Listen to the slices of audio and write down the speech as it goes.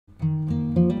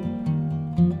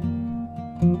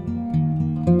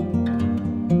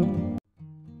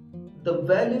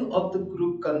value of the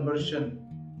group conversion.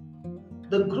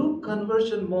 The group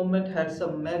conversion movement had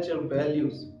some major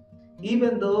values,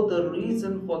 even though the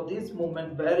reason for this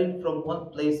movement varied from one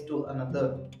place to another.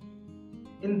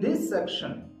 In this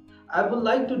section, I would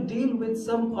like to deal with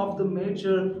some of the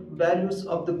major values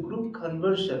of the group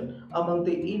conversion among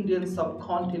the Indian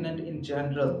subcontinent in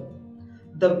general.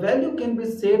 The value can be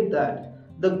said that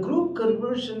the group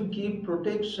conversion gave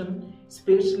protection,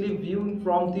 especially viewing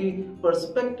from the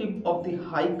perspective of the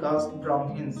high caste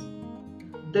Brahmins.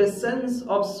 Their sense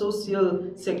of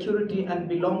social security and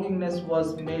belongingness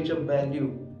was major value.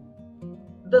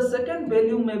 The second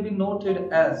value may be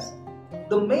noted as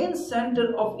the main center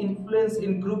of influence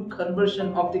in group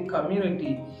conversion of the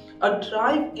community. A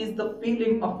tribe is the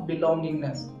feeling of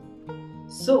belongingness.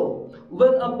 So,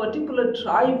 when a particular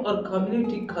tribe or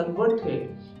community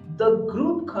converted, the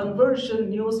group conversion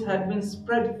news had been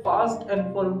spread fast,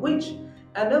 and for which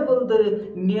enabled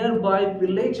the nearby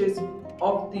villages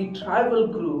of the tribal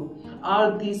group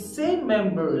are the same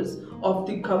members of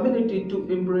the community to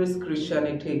embrace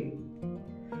Christianity.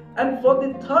 And for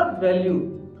the third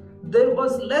value, there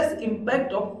was less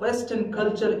impact of Western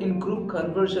culture in group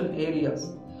conversion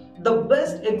areas. The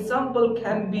best example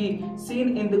can be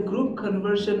seen in the group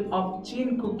conversion of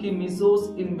Chinkuki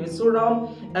Mizos in Mizoram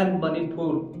and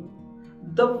Manipur.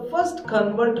 The first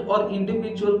convert or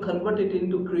individual converted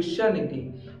into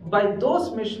Christianity by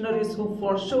those missionaries who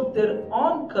forsook their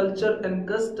own culture and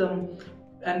custom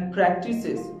and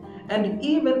practices, and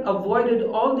even avoided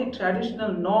all the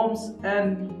traditional norms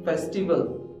and festival,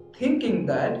 thinking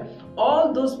that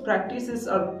all those practices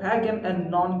are pagan and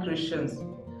non-Christians.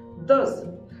 Thus,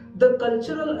 the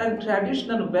cultural and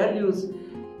traditional values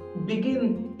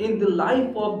begin in the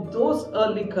life of those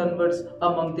early converts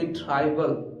among the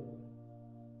tribal.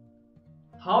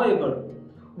 However,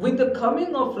 with the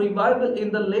coming of revival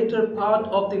in the later part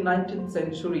of the 19th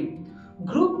century,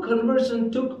 group conversion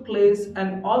took place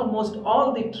and almost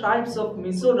all the tribes of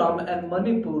Mizoram and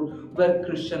Manipur were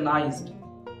Christianized.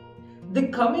 The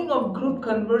coming of group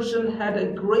conversion had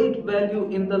a great value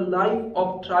in the life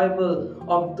of tribal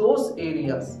of those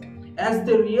areas, as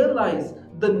they realized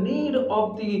the need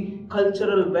of the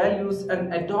cultural values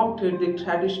and adopted the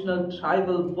traditional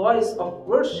tribal voice of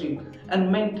worship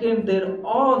and maintained their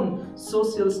own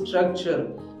social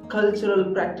structure,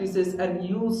 cultural practices and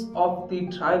use of the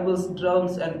tribal's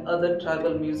drums and other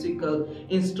tribal musical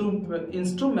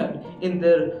instrument in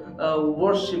their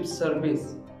worship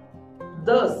service.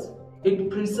 Thus,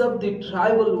 it preserved the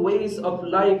tribal ways of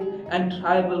life and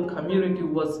tribal community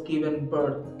was given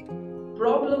birth.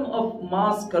 Problem of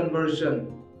mass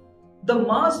conversion. The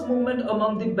mass movement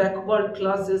among the backward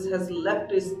classes has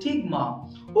left a stigma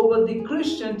over the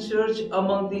Christian church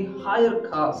among the higher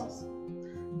castes.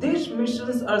 These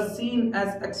missions are seen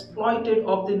as exploited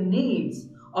of the needs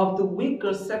of the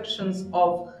weaker sections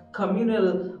of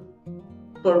communal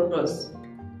purpose.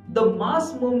 The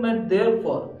mass movement,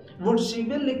 therefore, would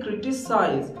severely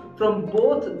criticize from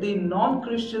both the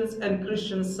non-Christians and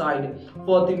Christian side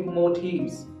for the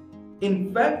motives.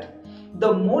 In fact,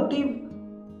 the motive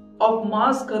of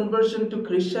mass conversion to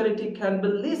Christianity can be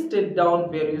listed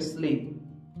down variously.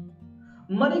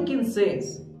 Manikin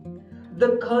says,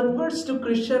 the converts to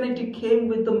Christianity came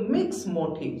with the mixed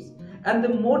motives, and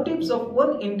the motives of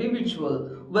one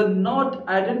individual were not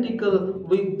identical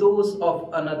with those of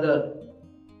another.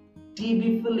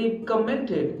 T.B. Philip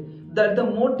commented that the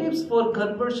motives for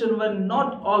conversion were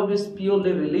not always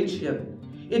purely religion.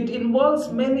 It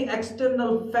involves many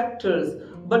external factors,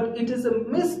 but it is a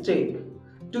mistake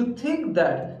to think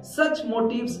that such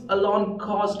motives alone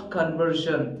caused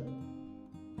conversion.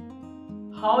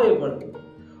 However,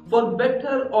 for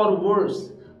better or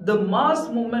worse, the mass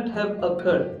movement have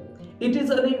occurred. It is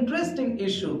an interesting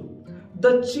issue.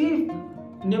 The chief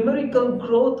numerical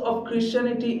growth of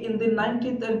Christianity in the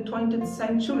 19th and 20th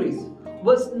centuries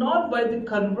was not by the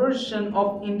conversion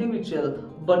of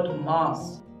individual but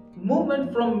mass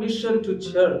movement from mission to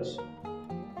church.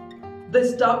 The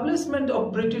establishment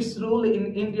of British rule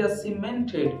in India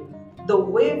cemented the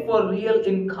way for real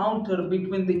encounter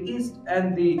between the East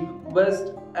and the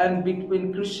West and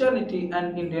between Christianity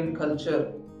and Indian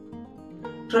culture.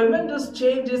 Tremendous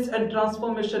changes and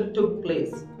transformation took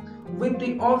place with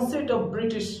the onset of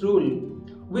British rule,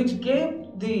 which gave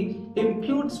the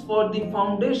impetus for the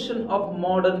foundation of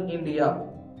modern India.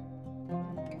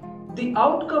 The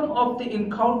outcome of the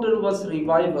encounter was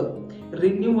revival,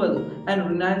 renewal and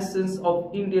renaissance of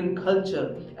Indian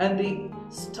culture and the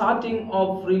starting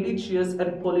of religious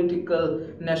and political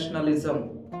nationalism.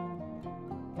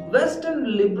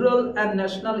 Western liberal and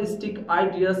nationalistic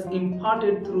ideas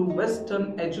imparted through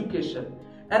Western education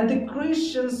and the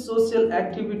Christian social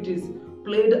activities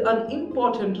played an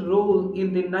important role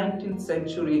in the 19th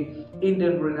century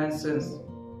Indian Renaissance.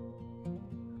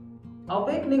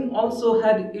 Awakening also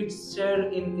had its share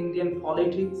in Indian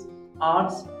politics,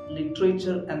 arts,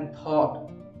 literature, and thought.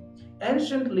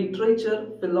 Ancient literature,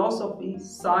 philosophy,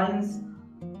 science,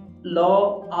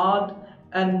 law, art,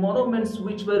 and monuments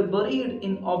which were buried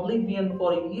in oblivion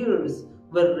for years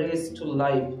were raised to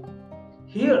life.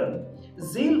 Here,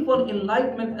 zeal for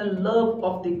enlightenment and love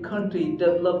of the country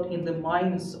developed in the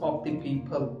minds of the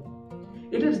people.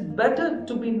 It is better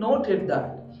to be noted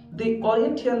that the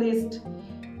Orientalists,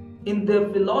 in their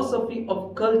philosophy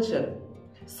of culture,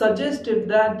 suggested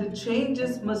that the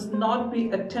changes must not be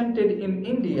attempted in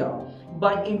India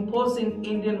by imposing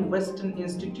Indian Western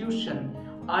institutions,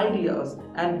 ideas,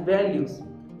 and values,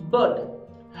 but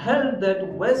held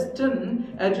that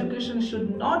Western education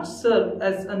should not serve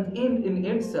as an end in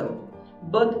itself,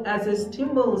 but as a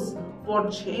stimulus for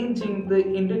changing the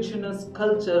indigenous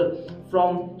culture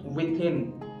from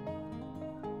within.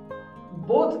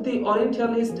 Both the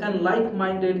Orientalist and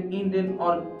like-minded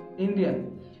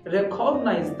Indian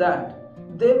recognized that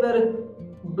they were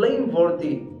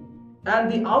blameworthy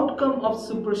and the outcome of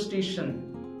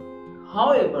superstition.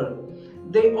 However,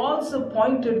 they also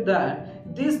pointed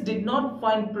that this did not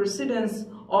find precedence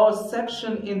or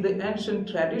section in the ancient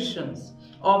traditions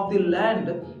of the land,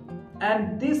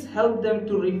 and this helped them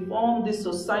to reform the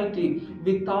society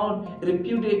without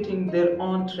repudiating their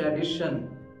own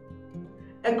tradition.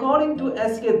 According to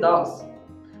S.K. Das,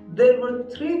 there were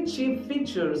three chief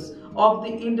features of the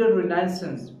Indian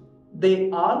Renaissance. They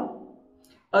are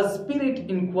a spirit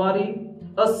inquiry,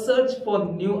 a search for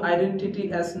new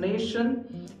identity as nation,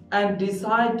 and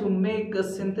desire to make a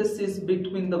synthesis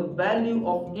between the value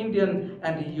of Indian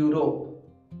and Europe.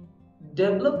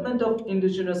 Development of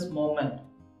indigenous movement.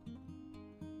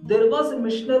 There was a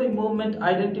missionary movement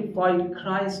identified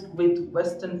Christ with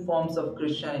Western forms of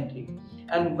Christianity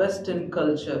and Western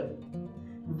culture.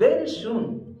 Very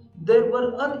soon, there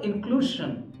were an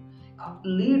inclusion,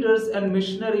 leaders and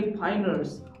missionary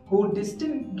pioneers who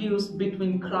distinguish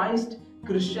between Christ,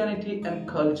 Christianity, and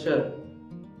culture.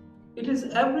 It is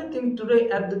everything today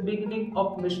at the beginning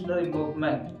of missionary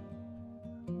movement.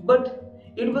 But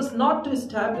it was not to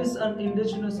establish an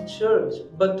indigenous church,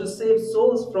 but to save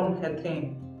souls from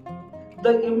heathen.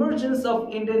 The emergence of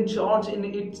Indian church in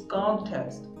its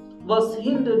context was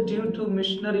hindered due to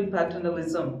missionary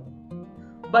paternalism.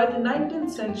 By the 19th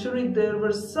century, there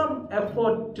was some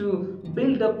effort to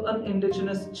build up an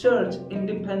indigenous church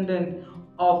independent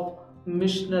of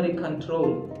missionary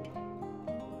control.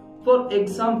 For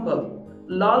example,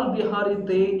 Lal Bihari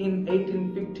Dey in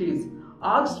 1850s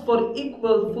asked for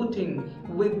equal footing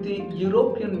with the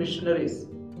European missionaries.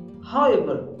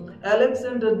 However,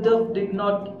 Alexander Duff did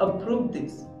not approve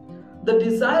this. The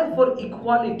desire for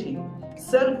equality,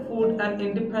 self-rule and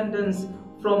independence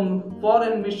from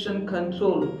foreign mission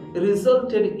control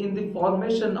resulted in the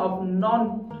formation of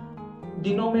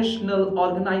non-denominational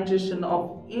organization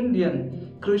of Indian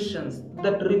Christians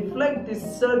that reflect this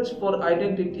search for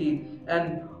identity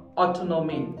and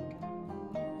autonomy.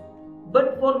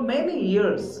 But for many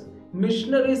years,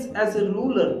 missionaries as a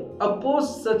ruler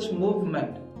opposed such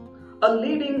movement. A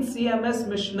leading CMS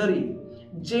missionary,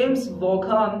 James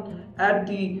Vaughan, at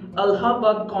the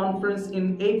Allahabad conference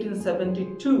in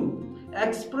 1872,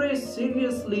 expressed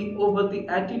seriously over the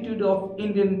attitude of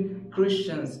Indian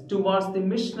Christians towards the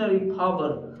missionary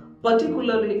power,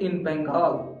 particularly in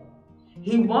Bengal.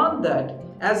 He warned that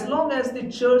as long as the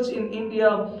church in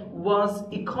India was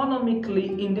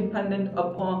economically dependent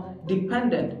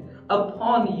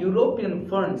upon European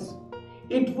funds,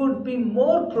 it would be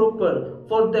more proper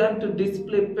for them to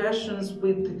display patience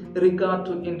with regard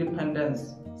to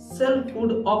independence,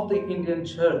 selfhood of the Indian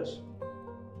church.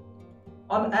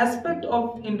 An aspect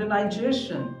of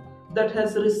Indianization that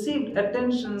has received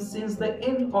attention since the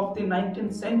end of the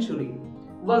 19th century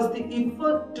was the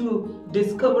effort to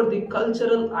discover the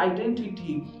cultural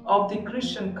identity of the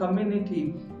Christian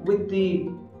community with the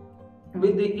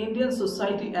Indian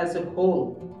society as a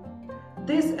whole.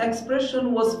 This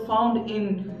expression was found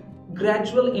in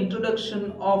gradual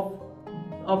introduction of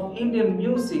Indian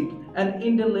music and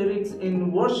Indian lyrics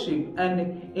in worship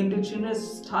and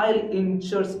indigenous style in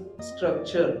church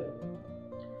structure.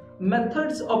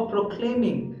 Methods of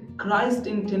proclaiming Christ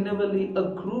in Tinnevelly,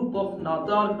 a group of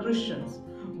Nadar Christians,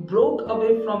 broke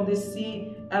away from the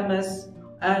CMS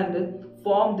and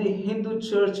formed the Hindu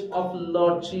Church of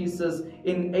Lord Jesus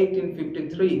in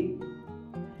 1853.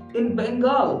 In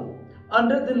Bengal,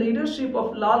 under the leadership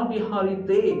of Lal Bihari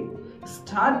Dey,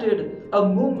 started a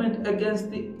movement against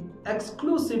the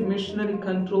exclusive missionary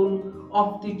control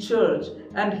of the church,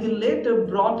 and he later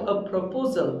brought a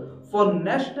proposal for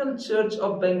National Church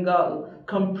of Bengal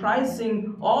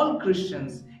comprising all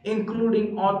Christians,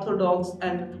 including Orthodox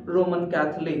and Roman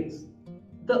Catholics,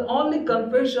 the only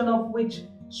confession of which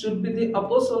should be the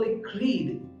Apostolic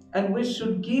Creed, and which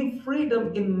should give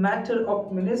freedom in matter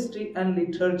of ministry and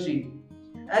liturgy.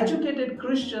 Educated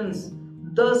Christians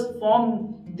thus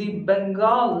formed the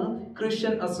Bengal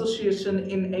Christian Association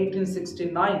in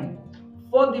 1869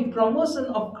 for the promotion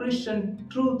of Christian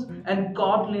truth and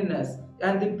godliness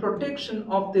and the protection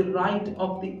of the right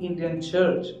of the Indian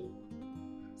Church.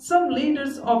 Some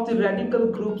leaders of the radical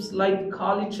groups like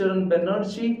Kali Charan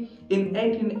Banerjee in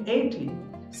 1880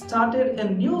 started a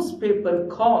newspaper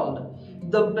called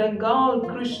the Bengal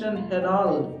Christian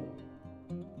Herald,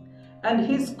 and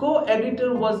his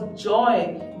co-editor was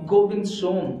Joy Govind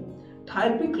Shom.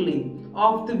 Typically,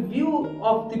 of the view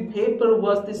of the paper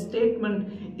was the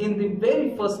statement in the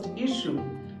very first issue: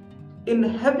 "In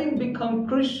having become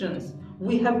Christians,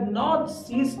 we have not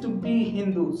ceased to be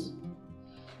Hindus.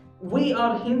 We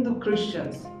are Hindu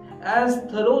Christians, as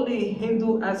thoroughly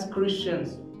Hindu as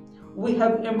Christians. We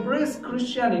have embraced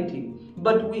Christianity,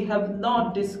 but we have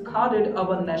not discarded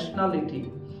our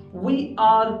nationality. We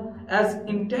are as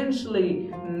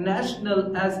intentionally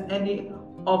national as any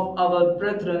of our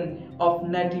brethren of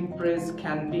native race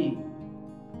can be."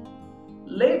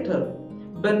 Later,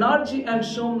 Banerjee and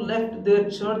Shom left their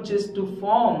churches to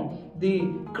form the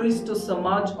Christo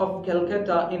Samaj of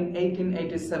Calcutta in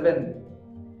 1887.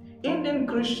 Indian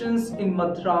Christians in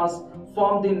Madras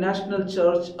formed the National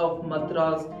Church of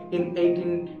Madras in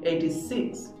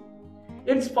 1886.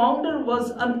 Its founder was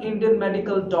an Indian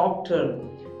medical doctor,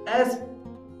 S.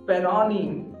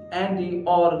 Parani Andy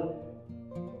or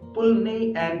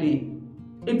Pulney Andy.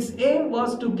 Its aim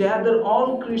was to gather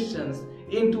all Christians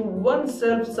into one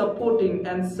self-supporting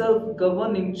and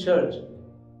self-governing church.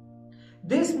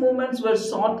 These movements were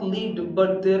short-lived,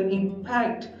 but their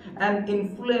impact and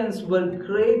influence were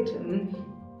great,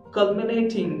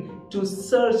 culminating to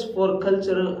search for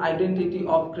cultural identity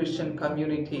of Christian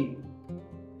community,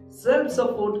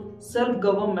 self-support,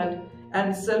 self-government,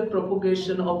 and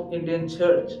self-propagation of Indian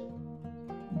church.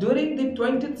 During the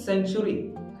 20th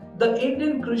century, the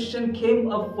Indian Christian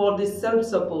came up for the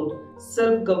self-support,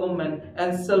 self-government,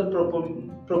 and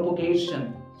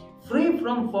self-propagation, free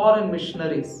from foreign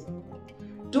missionaries.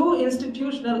 Two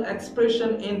institutional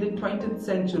expressions in the 20th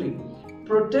century: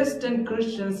 Protestant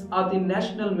Christians are the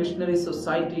National Missionary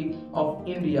Society of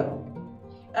India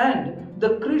and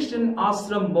the Christian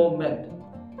Ashram Movement.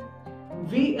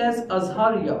 V.S.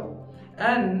 Azharia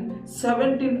and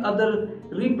 17 other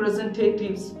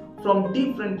representatives from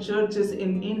different churches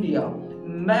in India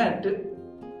met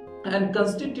and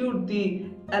constituted the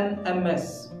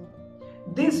NMS.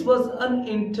 This was an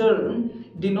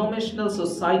interdenominational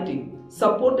society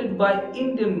supported by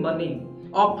Indian money,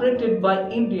 operated by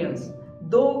Indians,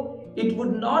 though it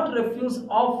would not refuse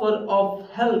offer of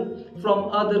help from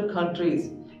other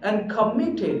countries, and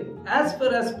committed as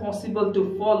far as possible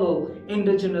to follow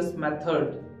indigenous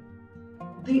method.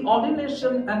 The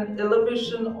ordination and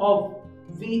elevation of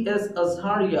V.S.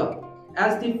 Azharia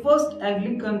as the first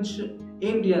Anglican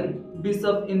Indian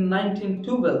bishop in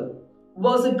 1912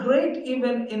 was a great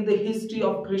event in the history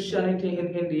of Christianity in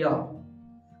India.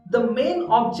 The main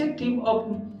objective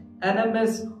of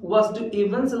NMS was to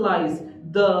evangelize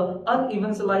the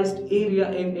unevangelized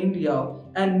area in India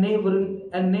and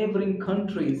neighboring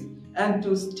countries, and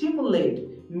to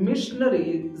stimulate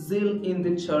missionary zeal in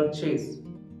the churches.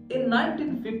 In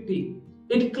 1950,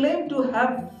 it claimed to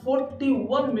have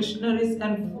 41 missionaries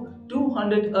and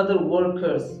 200 other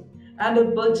workers and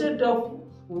a budget of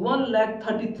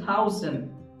 1,30,000.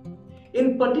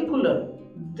 In particular,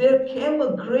 there came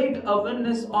a great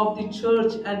awareness of the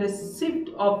church and a shift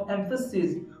of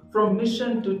emphasis from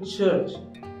mission to church,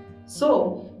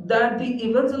 so that the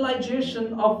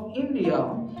evangelization of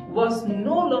India was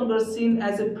no longer seen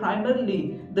as a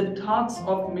primarily the task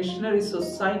of missionary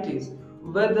societies,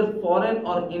 whether foreign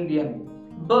or Indian,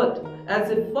 but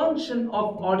as a function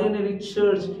of ordinary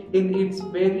church in its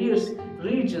various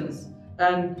regions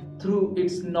and through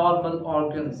its normal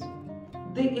organs.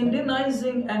 The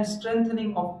Indianizing and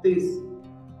strengthening of this,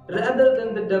 rather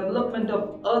than the development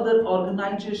of other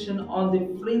organization on the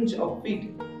fringe of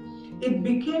it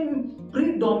became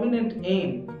predominant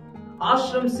aim.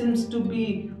 Ashram seems to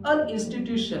be an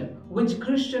institution which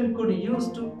Christians could use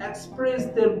to express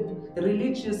their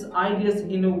religious ideas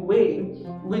in a way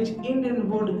which Indian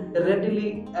would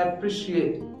readily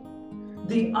appreciate.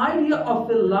 The idea of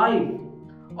a life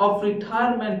of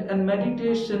retirement and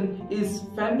meditation is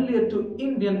familiar to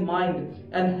Indian mind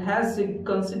and has a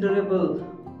considerable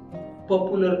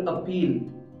popular appeal.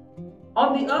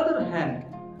 On the other hand,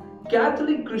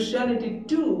 Catholic Christianity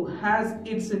too has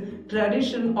its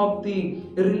tradition of the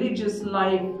religious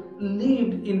life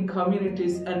lived in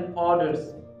communities and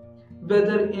orders,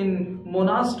 whether in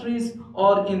monasteries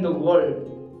or in the world.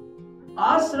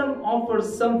 Ashram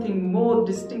offers something more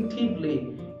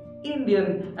distinctively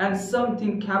Indian and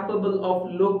something capable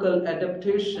of local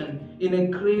adaptation in a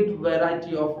great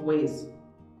variety of ways.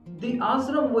 The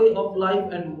ashram way of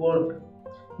life and work,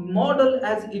 modeled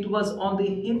as it was on the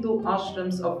Hindu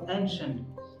ashrams of ancient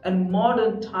and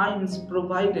modern times,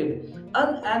 provided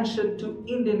unanswered to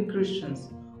Indian Christians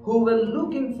who were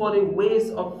looking for a ways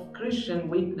of Christian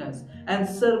witness and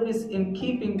service in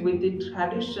keeping with the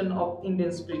tradition of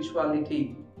Indian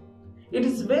spirituality. It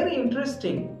is very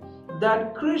interesting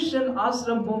that Christian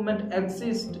ashram movement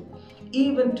exists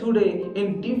even today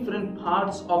in different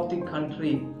parts of the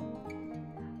country,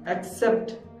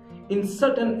 except in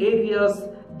certain areas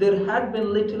there had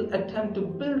been little attempt to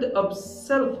build up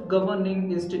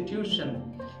self-governing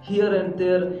institution. Here and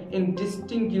there, a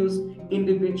distinguished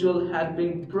individual had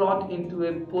been brought into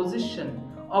a position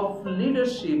of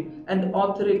leadership and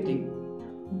authority.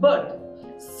 But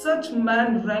such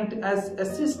men ranked as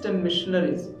assistant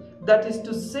missionaries, that is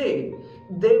to say,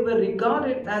 they were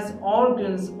regarded as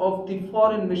organs of the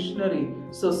foreign missionary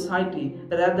society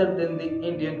rather than the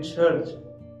Indian church.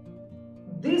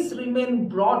 This remained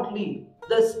broadly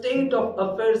the state of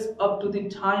affairs up to the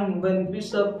time when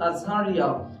Bishop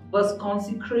Azaria was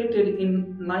consecrated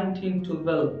in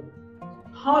 1912.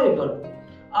 However,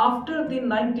 after the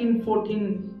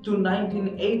 1914 to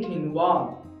 1918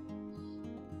 war,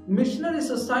 missionary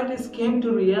societies came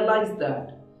to realize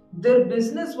that their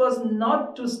business was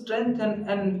not to strengthen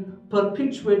and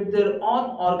perpetuate their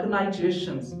own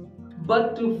organizations,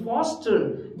 but to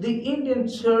foster the Indian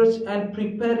church and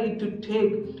prepare it to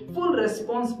take full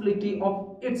responsibility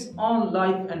of its own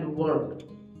life and work.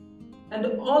 And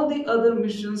all the other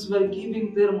missions were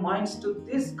giving their minds to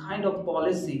this kind of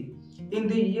policy in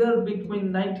the year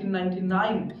between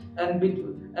 1999 and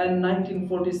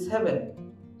 1947.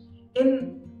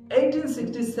 In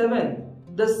 1867,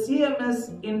 the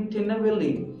CMS in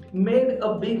Tinnevelly made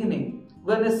a beginning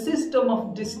when a system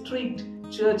of district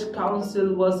church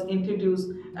council was introduced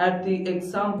at the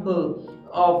example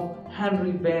of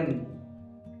Henry Bain.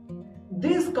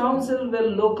 These councils were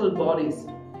local bodies,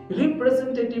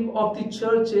 representative of the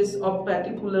churches of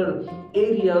particular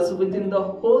areas within the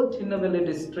whole Tinnevelly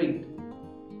district.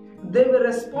 They were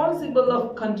responsible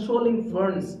of controlling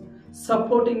funds,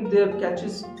 supporting their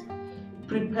catechist,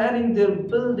 preparing their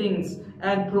buildings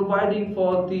and providing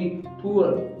for the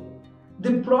poor.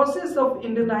 The process of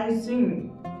Indianizing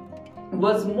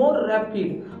was more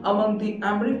rapid among the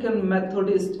American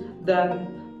Methodists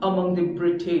than among the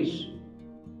British.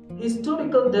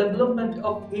 Historical development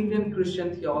of Indian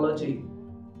Christian theology.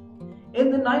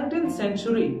 In the 19th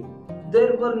century,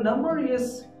 there were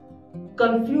numerous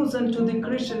confusion to the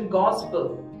Christian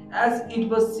gospel as it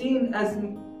was seen as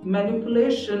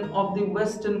manipulation of the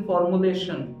Western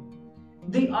formulation.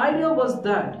 The idea was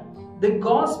that the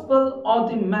gospel or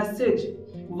the message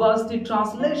was the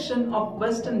translation of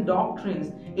Western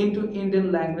doctrines into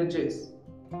Indian languages.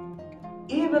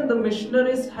 Even the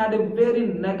missionaries had a very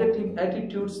negative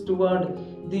attitudes toward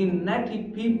the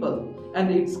native people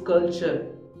and its culture.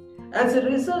 As a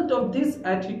result of this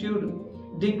attitude,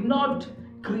 did not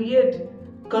create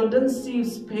conducive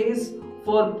space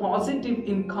for positive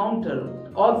encounter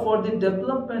or for the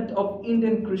development of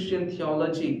Indian Christian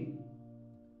theology.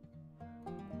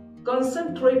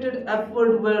 Concentrated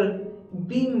effort were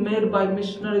being made by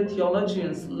missionary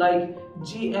theologians like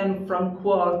G.N.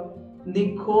 Francois,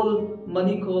 Nicole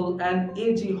Manigault, and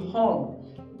A.G. Hogg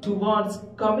towards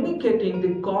communicating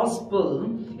the gospel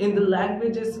in the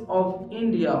languages of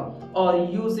India or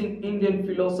using Indian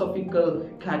philosophical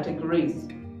categories.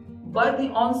 By the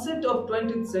onset of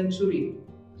 20th century,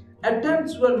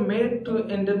 attempts were made to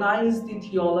Indianize the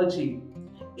theology.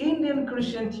 Indian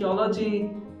Christian theology.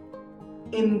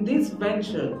 In this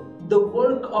venture, the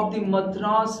work of the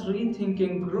Madras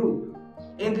Rethinking Group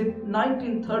in the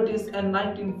 1930s and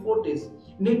 1940s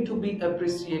need to be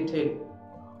appreciated.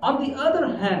 On the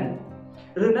other hand,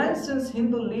 Renaissance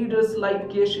Hindu leaders like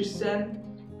Keshi Sen,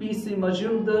 P.C.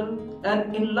 Majumdar,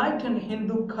 and enlightened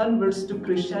Hindu converts to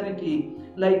Christianity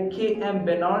like K.M.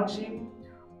 Banerjee,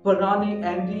 Parani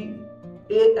Andy,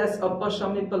 A.S.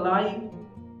 Appaswamy Pillai,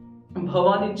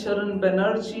 Bhavani Charan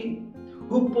Banerjee,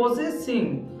 who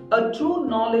possessing a true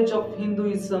knowledge of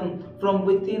Hinduism from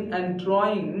within and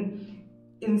drawing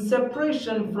in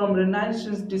separation from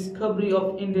Renaissance discovery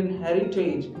of Indian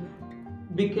heritage,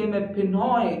 became a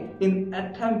Pinoy in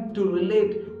attempt to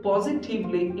relate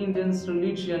positively Indian's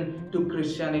religion to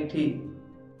Christianity.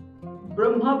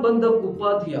 Brahmabandha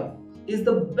Upadhyaya is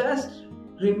the best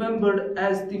remembered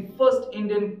as the first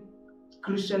Indian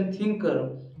Christian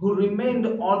thinker who remained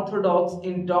orthodox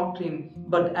in doctrine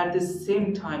but at the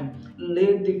same time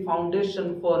laid the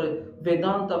foundation for a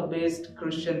Vedanta-based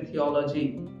Christian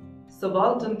theology.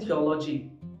 Subaltern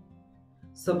theology.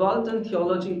 Subaltern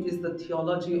theology is the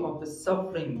theology of a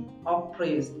suffering,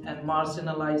 oppressed and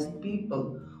marginalized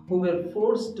people who were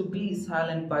forced to be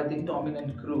silent by the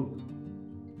dominant group.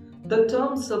 The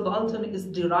term subaltern is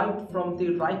derived from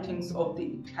the writings of the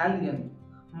Italian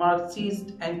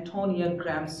Marxist Antonio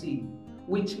Gramsci,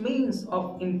 which means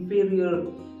of inferior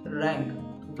rank,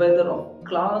 whether of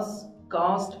class,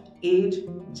 caste, age,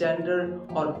 gender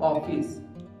or office.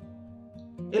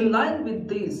 In line with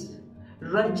this,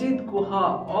 Ranjit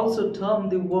Guha also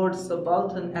termed the word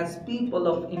subaltern as people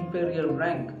of inferior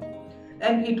rank,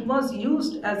 and it was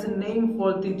used as a name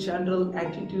for the general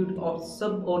attitude of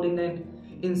subordinate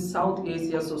in South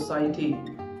Asia society.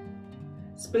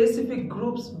 Specific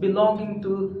groups belonging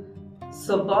to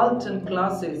subaltern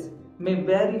classes may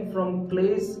vary from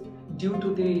place due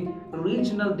to the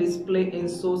regional display in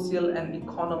social and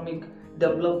economic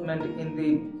development in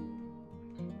the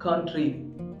country.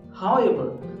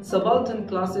 However, subaltern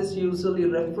classes usually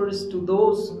refers to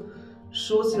those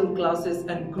social classes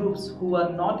and groups who are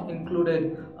not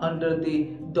included under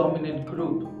the dominant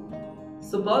group.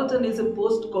 Subaltern is a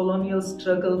post-colonial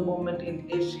struggle movement in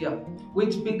Asia,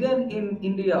 which began in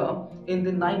India in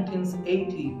the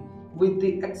 1980s with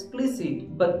the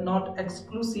explicit but not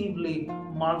exclusively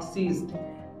Marxist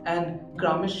and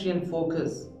Gramscian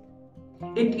focus.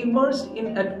 It emerged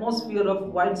in atmosphere of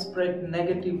widespread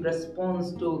negative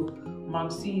response to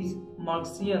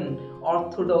Marxian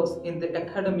orthodox in the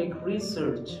academic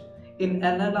research, in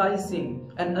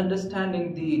analyzing and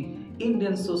understanding the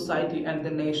Indian society and the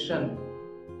nation.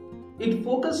 It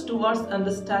focused towards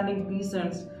understanding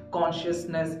peasants'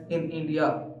 consciousness in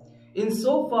India,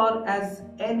 insofar as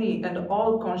any and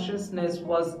all consciousness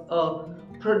was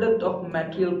a product of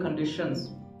material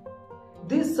conditions.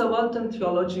 These subaltern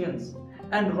theologians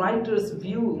and writers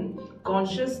view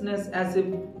consciousness as a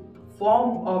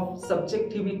form of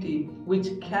subjectivity which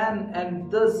can and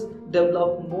thus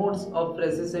develop modes of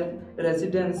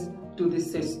resistance to the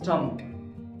system.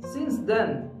 Since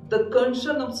then, the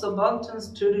concern of subaltern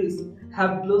studies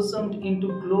have blossomed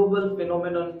into global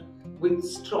phenomenon with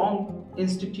strong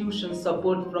institution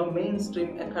support from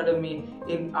mainstream academy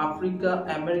in Africa,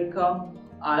 America,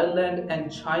 Ireland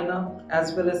and China,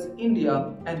 as well as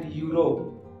India and Europe.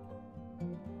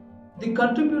 The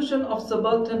contribution of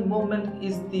subaltern movement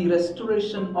is the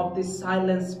restoration of the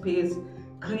silent space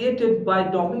created by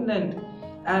dominant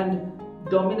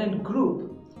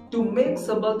group to make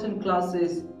subaltern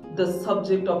classes the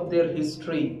subject of their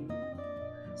history.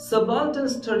 Subaltern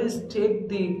studies take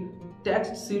the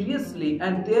text seriously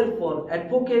and therefore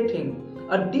advocating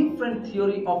a different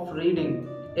theory of reading.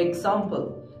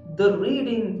 Example, the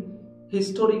reading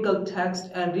historical text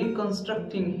and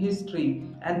reconstructing history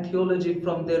and theology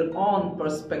from their own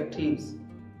perspectives.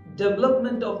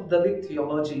 Development of Dalit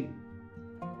theology.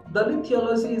 Dalit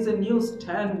theology is a new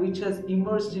stand which has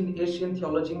emerged in Asian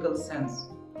theological sense.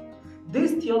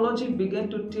 This theology began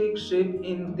to take shape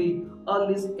in the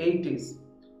early 80s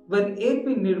when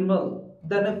A.P. Nirmal,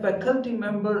 then a faculty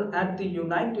member at the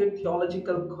United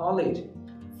Theological College,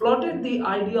 floated the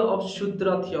idea of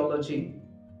Shudra theology.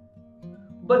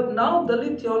 But now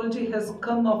Dalit theology has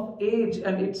come of age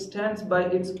and it stands by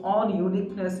its own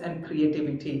uniqueness and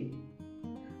creativity.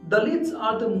 Dalits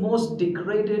are the most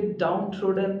degraded,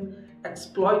 downtrodden,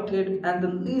 exploited and the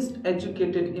least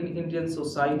educated in Indian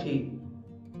society.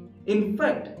 In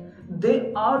fact,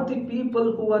 they are the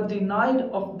people who are denied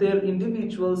of their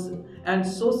individuals and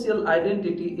social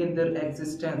identity in their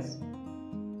existence.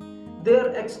 They are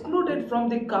excluded from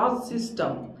the caste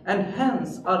system and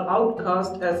hence are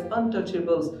outcast as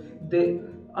untouchables.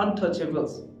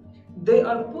 They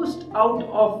are pushed out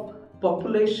of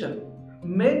population,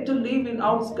 made to live in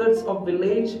outskirts of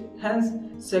village, hence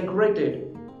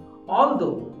segregated.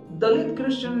 Although Dalit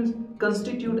Christians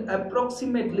constitute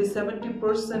approximately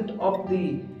 70% of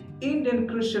the Indian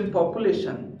Christian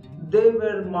population, they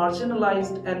were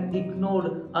marginalized and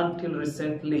ignored until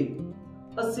recently.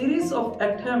 A series of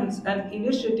attempts and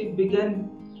initiatives began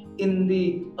in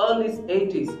the early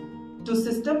 80s to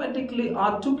systematically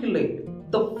articulate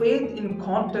the faith in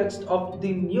context of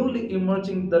the newly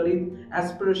emerging Dalit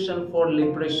aspiration for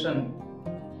liberation.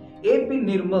 A.P.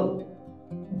 Nirmal,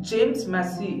 James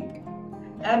Massey,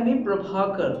 M.E.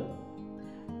 Prabhakar,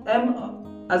 M.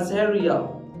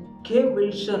 Azaria, K.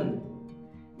 Wilson,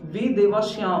 V.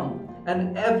 Devashyam,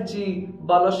 and F.G.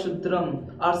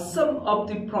 Balashudram are some of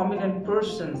the prominent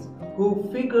persons who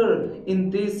figure in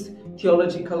this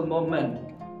theological movement.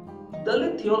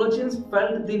 Dalit theologians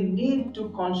felt the need to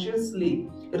consciously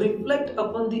reflect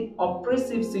upon the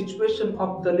oppressive situation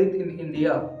of Dalit in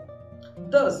India.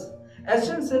 Thus,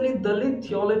 essentially, Dalit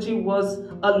theology was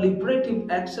a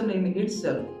liberative action in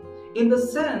itself, in the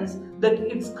sense that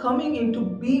its coming into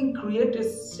being created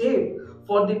shape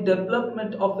for the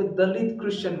development of a Dalit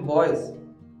Christian voice.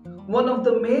 One of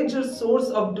the major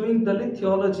sources of doing Dalit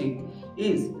theology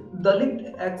is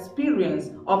Dalit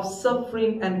experience of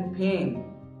suffering and pain.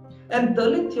 And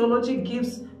Dalit theology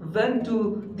gives vent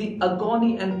to the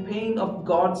agony and pain of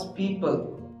God's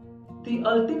people. The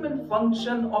ultimate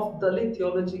function of Dalit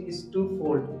theology is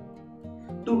twofold: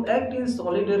 to act in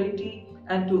solidarity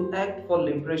and to act for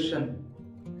liberation.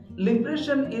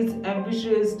 Liberation is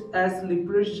envisaged as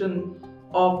liberation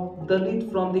of Dalit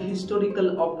from the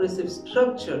historical oppressive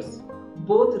structures,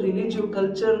 both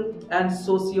religio-cultural and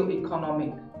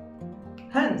socio-economic.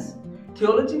 Hence,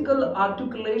 theological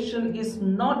articulation is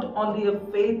not only a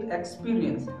faith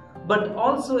experience, but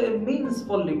also a means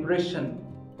for liberation.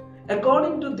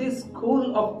 According to this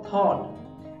school of thought,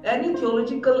 any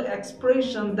theological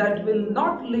expression that will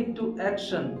not lead to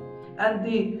action and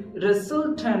the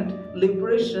resultant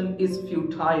liberation is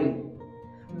futile.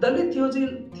 Dalit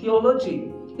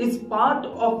theology is part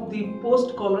of the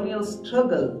post-colonial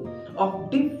struggle of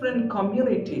different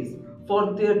communities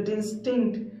for their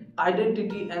distinct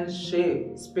identity and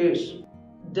space.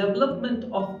 Development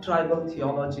of tribal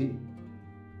theology.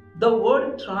 The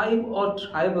word tribe or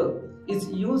tribal is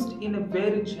used in a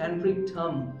very generic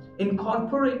term,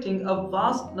 incorporating a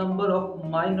vast number of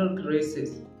minor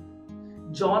graces.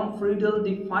 John Friedel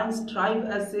defines tribe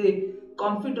as a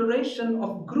confederation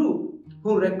of groups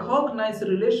who recognize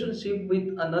relationship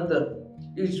with another,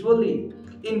 usually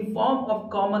in form of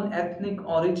common ethnic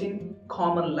origin,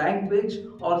 common language,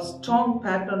 or strong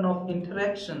pattern of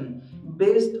interaction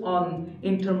based on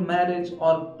intermarriage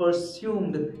or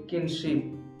presumed kinship.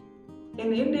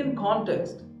 In Indian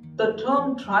context, the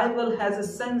term tribal has a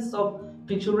sense of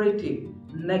pejorative,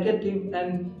 negative,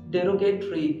 and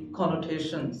derogatory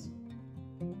connotations.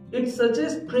 It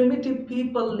suggests primitive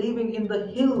people living in the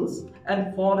hills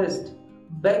and forest,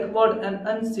 backward and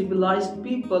uncivilized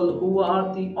people who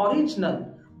are the original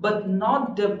but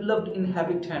not developed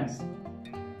inhabitants.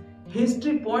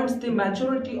 History points the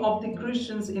majority of the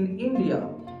Christians in India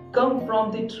come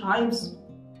from the tribes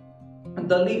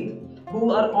Dalit,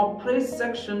 who are oppressed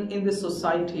section in the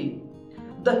society.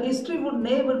 The history would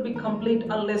never be complete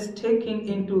unless taking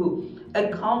into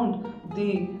account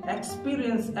the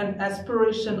experience and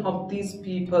aspiration of these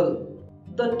people.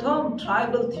 The term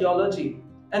tribal theology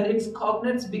and its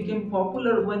cognates became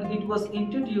popular when it was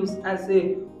introduced as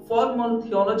a formal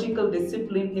theological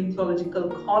discipline in theological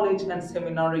college and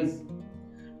seminaries.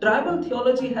 Tribal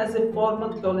theology has a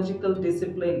formal theological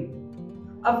discipline.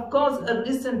 Of course, a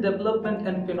recent development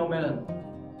and phenomenon.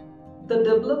 The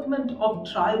development of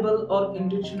tribal or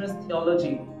indigenous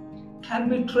theology can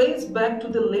be traced back to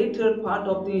the later part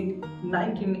of the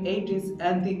 1980s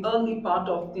and the early part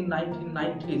of the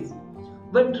 1990s,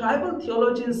 when tribal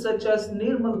theologians such as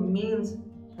Nirmal Means,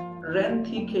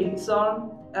 Renthi Keitzar,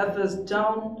 F.S.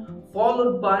 Down,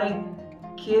 followed by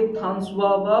K.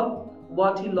 Thanswaba,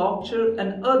 Wati Lokcher,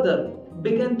 and others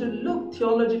began to look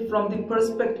theology from the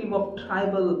perspective of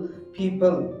tribal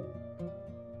people.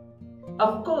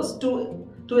 Of course, to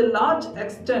a large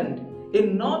extent,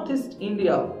 in Northeast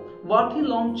India, Wati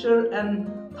Lokcher and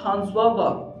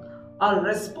Thanswaba are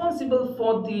responsible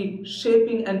for the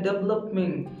shaping and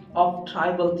development of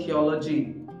tribal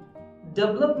theology.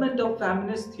 Development of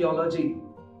feminist theology.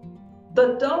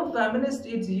 The term feminist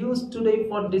is used today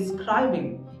for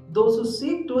describing those who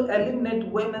seek to eliminate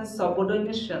women's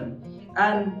subordination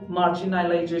and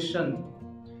marginalization.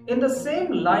 In the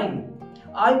same line,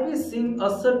 I.P. Singh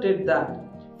asserted that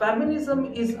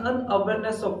feminism is an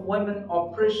awareness of women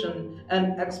oppression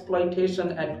and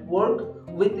exploitation at work,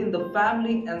 within the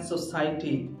family and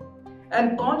society,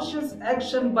 and conscious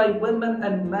action by women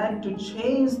and men to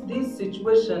change this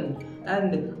situation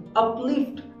and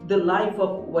uplift the life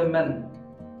of women.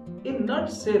 In a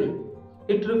nutshell,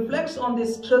 it reflects on the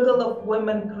struggle of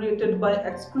women created by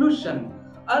exclusion,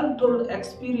 untold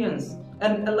experience,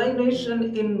 and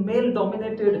alienation in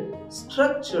male-dominated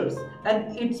structures,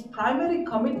 and its primary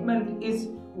commitment is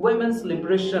women's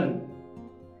liberation.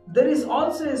 There is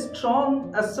also a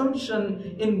strong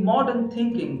assumption in modern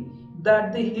thinking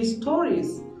that the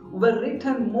histories were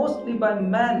written mostly by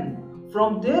men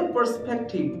from their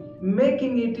perspective,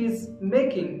 making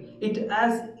it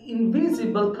as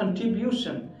invisible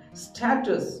contribution,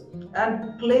 status,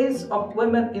 and place of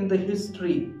women in the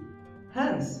history.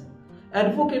 Hence,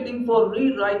 advocating for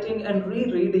rewriting and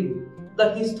rereading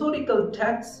the historical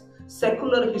texts,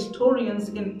 secular historians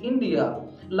in India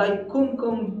like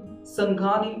Kumkum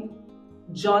Sanghani,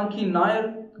 Janki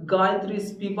Nair, Gayatri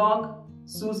Spivak,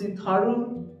 Susi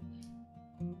Tharoor,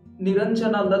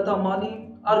 Niranjana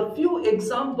Latamani are few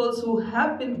examples who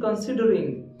have been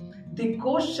considering the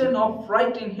question of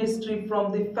writing history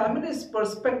from the feminist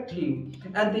perspective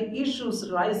and the issues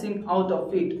rising out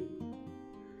of it.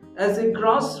 As a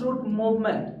grassroots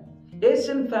movement,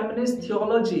 Asian feminist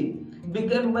theology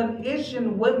began when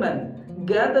Asian women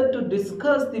gathered to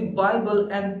discuss the Bible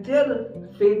and their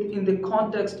faith in the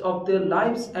context of their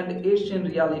lives and Asian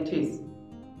realities.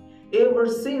 Ever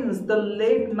since the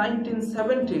late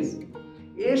 1970s,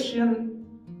 Asian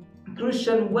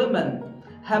Christian women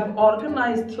have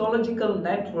organized theological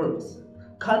networks,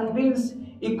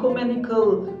 convened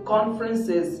ecumenical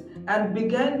conferences, and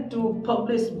began to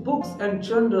publish books and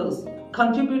journals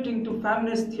contributing to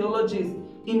feminist theologies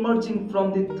emerging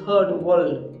from the third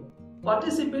world.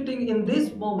 Participating in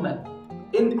this movement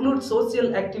include social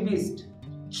activists,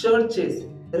 churches,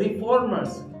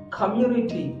 reformers,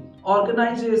 community,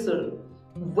 organizers,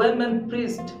 women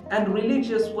priests and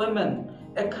religious women,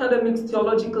 academics,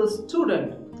 theological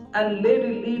students, and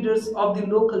lady leaders of the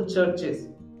local churches.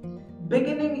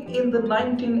 Beginning in the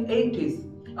 1980s,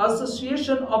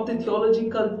 Association of the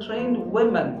Theological Trained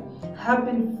Women have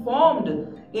been formed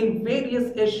in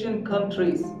various Asian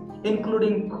countries,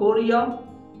 including Korea,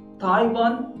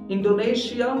 Taiwan,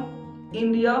 Indonesia,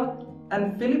 India,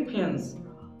 and Philippines,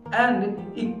 and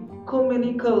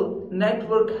ecumenical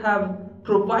network have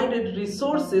provided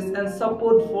resources and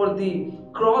support for the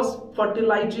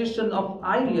cross-fertilization of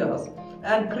ideas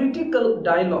and critical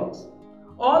dialogues.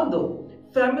 Although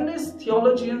feminist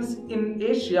theologians in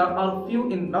Asia are few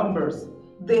in numbers,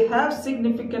 they have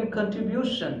significant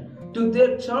contribution to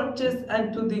their churches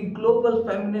and to the global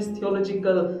feminist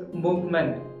theological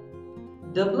movement.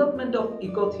 Development of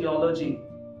eco-theology.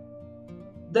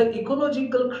 The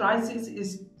ecological crisis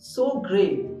is so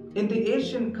great in the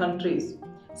Asian countries,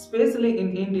 especially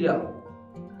in India.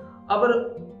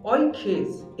 Our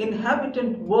oikes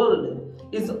inhabitant world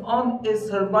is on a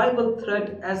survival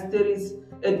threat as there is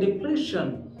a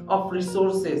depletion of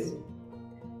resources,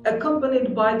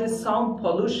 accompanied by the sound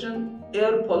pollution,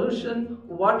 air pollution,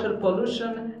 water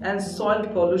pollution, and soil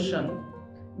pollution.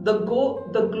 The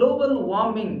global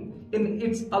warming in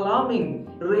its alarming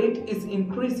rate is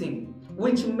increasing,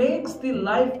 which makes the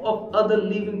life of other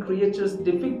living creatures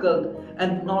difficult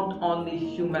and not only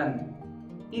human.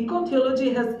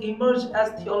 Eco-theology has emerged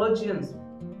as theologians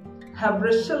have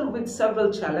wrestled with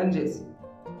several challenges.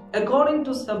 According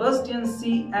to Sebastian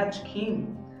C. H.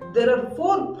 King, there are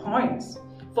 4 points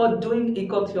for doing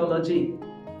eco-theology.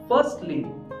 Firstly,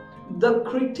 the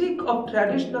critique of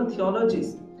traditional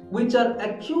theologies which are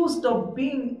accused of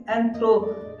being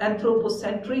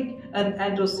anthropocentric and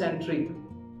androcentric.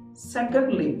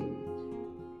 Secondly,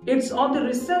 it's on the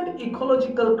recent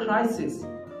ecological crisis,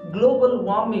 global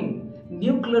warming,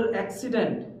 nuclear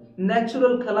accident,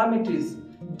 natural calamities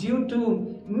due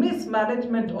to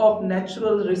mismanagement of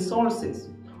natural resources,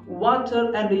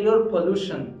 water and air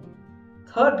pollution.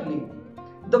 Thirdly,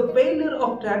 the failure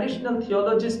of traditional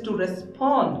theologies to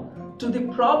respond to the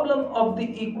problem of the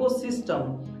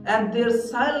ecosystem and their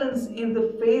silence in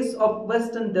the face of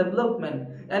Western development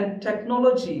and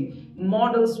technology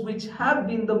models which have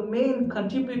been the main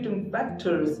contributing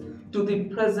factors to the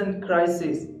present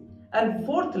crisis. And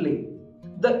fourthly,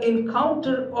 the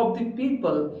encounter of the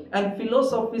people and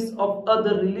philosophies of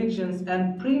other religions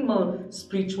and primal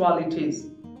spiritualities.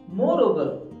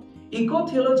 Moreover,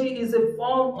 eco-theology is a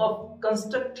form of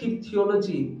constructive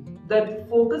theology that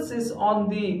focuses on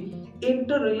the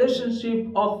interrelationship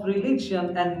of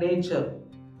religion and nature,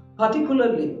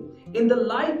 particularly in the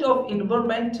light of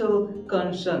environmental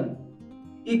concern.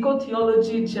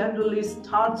 Eco-theology generally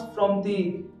starts from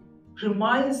the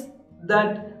premise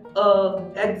that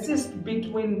exists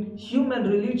between human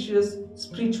religious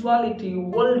spirituality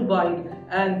worldwide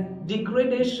and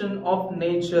degradation of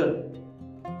nature.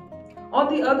 On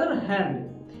the other hand,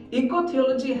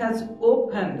 eco-theology has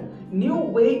opened new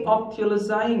way of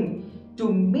theologizing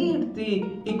to meet the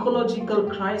ecological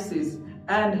crisis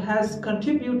and has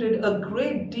contributed a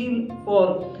great deal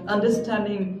for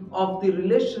understanding of the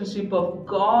relationship of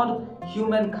God,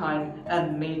 humankind,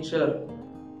 and nature.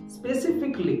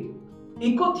 Specifically,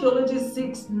 eco-theology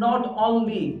seeks not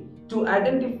only to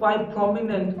identify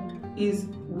prominent is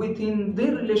within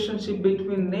the relationship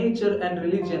between nature and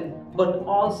religion, but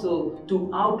also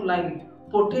to outline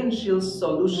potential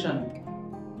solution.